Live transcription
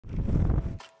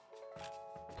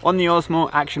On the Osmo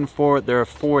Action 4, there are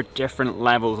 4 different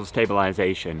levels of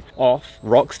stabilization: off,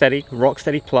 rock steady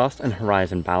plus, and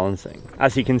horizon balancing.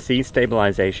 As you can see,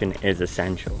 stabilization is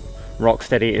essential. Rock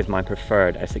steady is my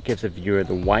preferred as it gives a viewer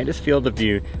the widest field of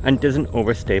view and doesn't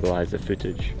over-stabilize the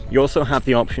footage. You also have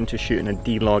the option to shoot in a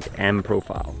D-Log M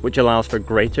profile, which allows for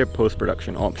greater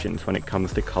post-production options when it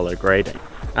comes to color grading.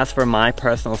 As for my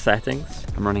personal settings,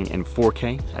 I'm running in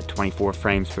 4K at 24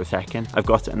 frames per second. I've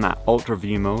got it in that ultra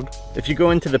view mode. If you go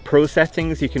into the pro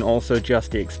settings, you can also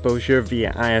adjust the exposure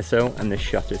via ISO and the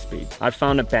shutter speed. I've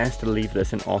found it best to leave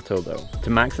this in auto though, to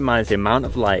maximize the amount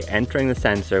of light entering the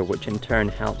sensor, which in turn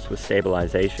helps with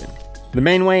stabilization. The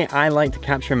main way I like to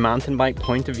capture mountain bike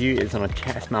point of view is on a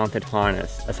chest mounted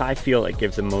harness, as I feel it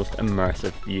gives the most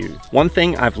immersive view. One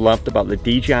thing I've loved about the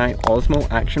DJI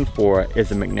Osmo Action 4 is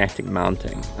the magnetic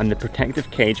mounting, and the protective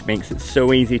cage makes it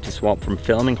so easy to swap from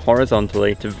filming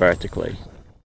horizontally to vertically.